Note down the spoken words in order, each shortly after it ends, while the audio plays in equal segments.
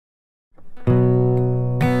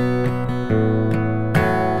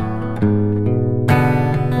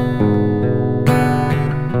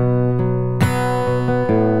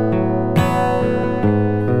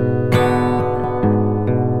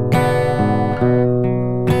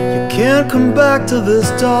can't come back to this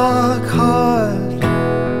dark heart.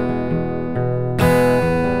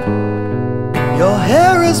 Your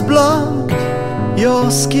hair is blonde, your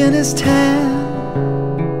skin is tan.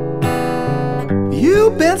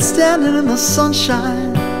 You've been standing in the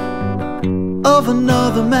sunshine of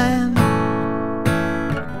another man.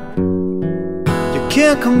 You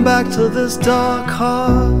can't come back to this dark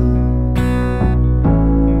heart.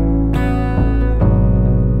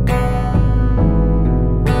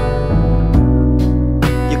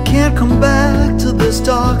 Can't come back to this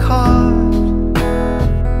dark heart.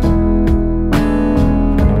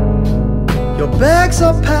 Your bags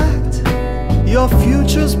are packed, your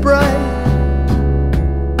future's bright,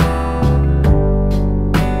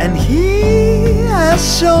 and he has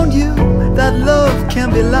shown you that love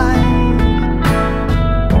can be light.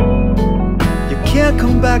 You can't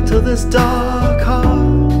come back to this dark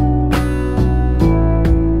heart.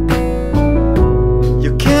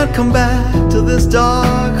 You can't come back to this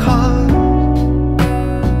dark heart.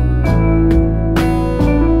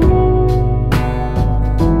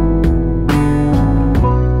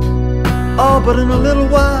 Oh, but in a little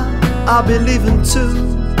while I'll be leaving too.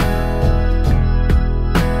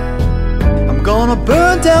 I'm gonna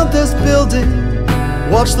burn down this building,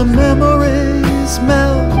 watch the memories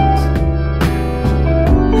melt.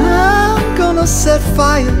 I'm gonna set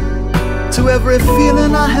fire to every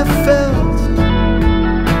feeling I have felt.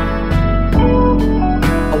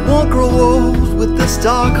 I won't grow old with this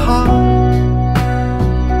dark heart.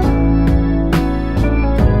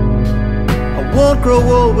 I won't grow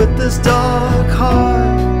old with this dark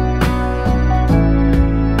heart.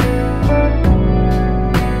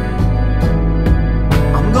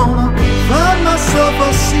 I'm gonna find myself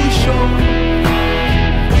a seashore,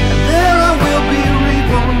 and there I will be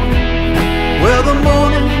reborn, where the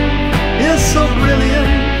morning is so brilliant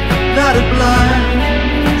that it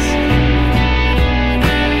blinds,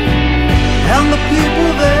 and the people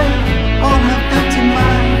there all have empty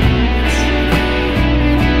minds.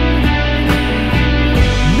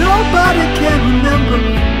 Nobody can remember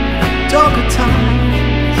darker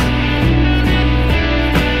times,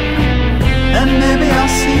 and maybe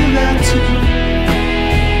I'll see you there too.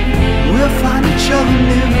 We'll find each other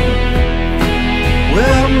new.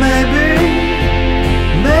 Well, maybe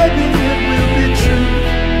it will be true.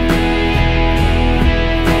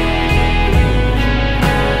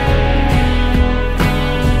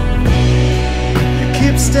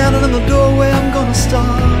 Standing in the doorway, I'm gonna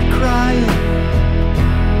start crying.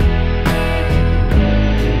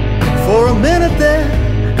 For a minute there,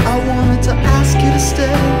 I wanted to ask you to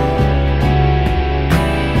stay,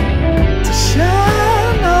 to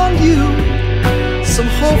shine on you some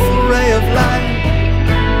hopeful ray of light.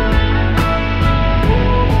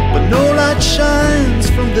 But no light shines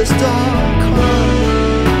from this dark